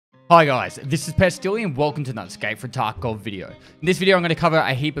Hi guys, this is Pestily and welcome to another Escape from Tarkov video. In this video I'm going to cover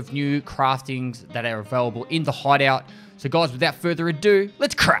a heap of new craftings that are available in the hideout. So guys, without further ado,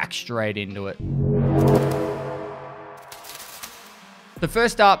 let's crack straight into it. So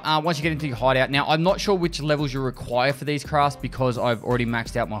first up, once you get into your hideout, now I'm not sure which levels you require for these crafts because I've already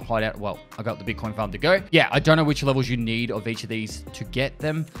maxed out my hideout. Well, I got the Bitcoin farm to go. Yeah, I don't know which levels you need of each of these to get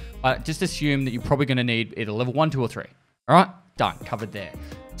them, but just assume that you're probably going to need either level 1, 2, or 3. All right, done, covered there.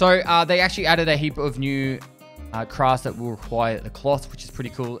 So they actually added a heap of new crafts that will require the cloth, which is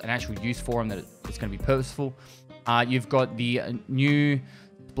pretty cool, an actual use for them that it's going to be purposeful. You've got the new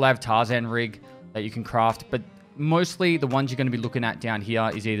Splav Tarzan rig that you can craft, but mostly the ones you're going to be looking at down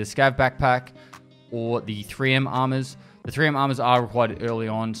here is either Scav backpack or the 3M armors. The 3M armors are required early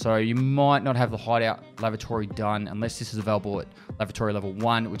on, so you might not have the hideout lavatory done unless this is available at lavatory level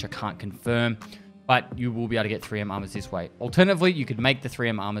 1, which I can't confirm. But you will be able to get 3M armors this way. Alternatively, you could make the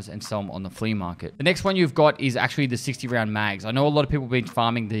 3M armors and sell them on the flea market. The next one you've got is actually the 60-round mags. I know a lot of people have been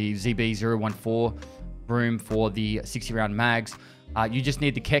farming the ZB014 room for the 60-round mags. You just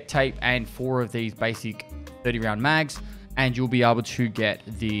need the Keck tape and 4 of these basic 30-round mags, and you'll be able to get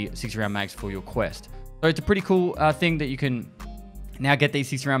the 60-round mags for your quest. So it's a pretty cool thing that you can now get these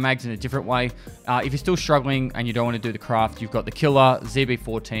 60-round mags in a different way. If you're still struggling and you don't want to do the craft, you've got the Killer,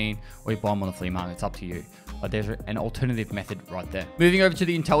 ZB14, or you buy them on the flea market. It's up to you. But there's an alternative method right there. Moving over to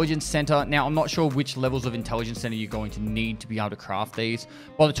the Intelligence Center. Now, I'm not sure which levels of Intelligence Center you're going to need to be able to craft these.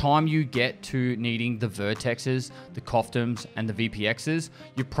 By the time you get to needing the Vertexes, the Coftums, and the VPXs,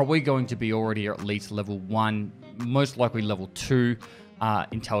 you're probably going to be already at least level 1, most likely level 2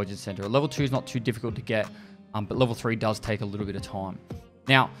 Intelligence Center. Level 2 is not too difficult to get. But level 3 does take a little bit of time.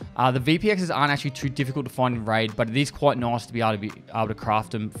 Now, the VPXs aren't actually too difficult to find in raid, but it is quite nice to be able to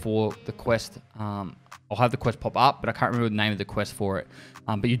craft them for the quest. I'll have the quest pop up, but I can't remember the name of the quest for it.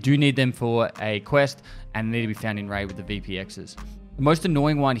 But you do need them for a quest, and they need to be found in raid with the VPXs. The most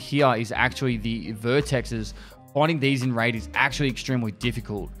annoying one here is actually the Vertexes. Finding these in raid is actually extremely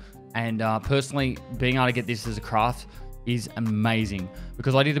difficult. And personally, being able to get this as a craft is amazing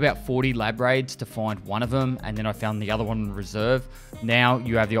because I did about 40 lab raids to find one of them, and then I found the other one in reserve. Now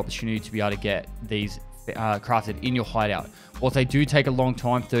you have the opportunity to be able to get these crafted in your hideout. Whilst they do take a long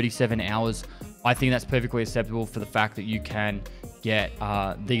time, 37 hours, I think that's perfectly acceptable for the fact that you can get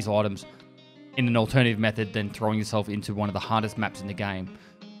these items in an alternative method than throwing yourself into one of the hardest maps in the game.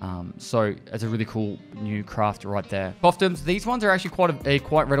 So it's a really cool new craft right there. Coftums, these ones are actually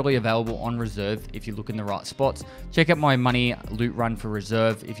quite readily available on reserve if you look in the right spots. Check out my money loot run for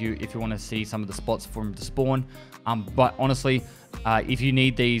reserve if you want to see some of the spots for them to spawn. But honestly, if you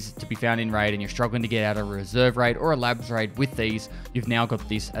need these to be found in raid and you're struggling to get out a reserve raid or a labs raid with these, you've now got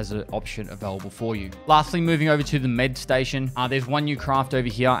this as an option available for you. Lastly, moving over to the med station, there's one new craft over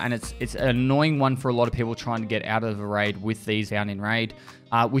here, and it's an annoying one for a lot of people trying to get out of a raid with these found in raid,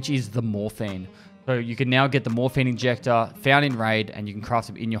 which is the morphine. So you can now get the morphine injector found in raid, and you can craft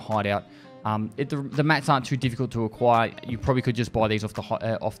them in your hideout. The mats aren't too difficult to acquire. You probably could just buy these off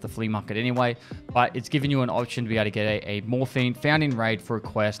the flea market anyway, but it's giving you an option to be able to get a morphine found in raid for a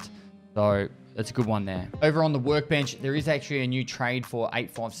quest. So that's a good one there. Over on the workbench, there is actually a new trade for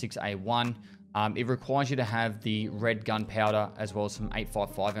 856A1. It requires you to have the red gunpowder as well as some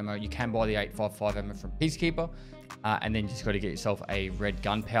 855 ammo. You can buy the 855 ammo from Peacekeeper, and then you just got to get yourself a red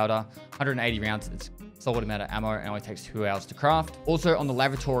gunpowder. 180 rounds. It's a solid amount of ammo, and only takes 2 hours to craft. Also on the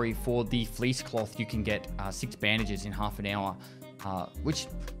lavatory for the fleece cloth, you can get 6 bandages in half an hour, which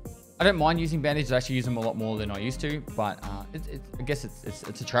I don't mind using bandages. I actually use them a lot more than I used to, but I guess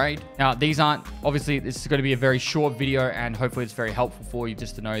it's a trade. Now, these aren't, obviously, this is going to be a very short video, and hopefully it's very helpful for you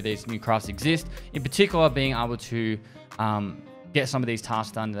just to know these new crafts exist. In particular, being able to get some of these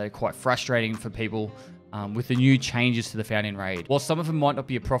tasks done that are quite frustrating for people with the new changes to the found in raid. While some of them might not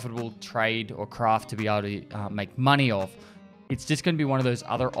be a profitable trade or craft to be able to make money off, it's just going to be one of those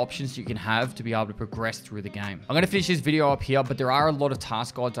other options you can have to be able to progress through the game. I'm going to finish this video up here, but there are a lot of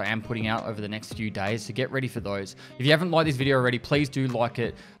task guides I am putting out over the next few days, so get ready for those. If you haven't liked this video already, please do like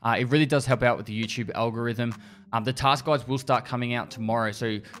it. It really does help out with the YouTube algorithm. The task guides will start coming out tomorrow, so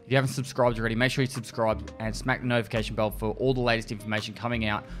if you haven't subscribed already, make sure you subscribe and smack the notification bell for all the latest information coming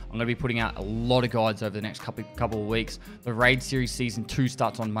out. I'm going to be putting out a lot of guides over the next couple of weeks. The Raid Series Season 2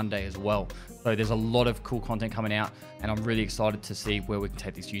 starts on Monday as well, so there's a lot of cool content coming out, and I'm really excited to see where we can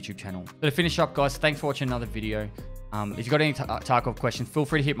take this YouTube channel. So to finish up, guys, thanks for watching another video. If you've got any Tarkov questions, feel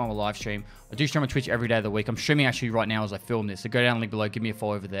free to hit me on my live stream. I do stream on Twitch every day of the week. I'm streaming actually right now as I film this, so go down the link below, give me a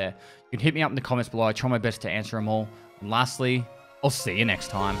follow over there. You can hit me up in the comments below. I try my best to answer them all. And lastly, I'll see you next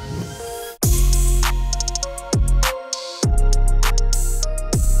time.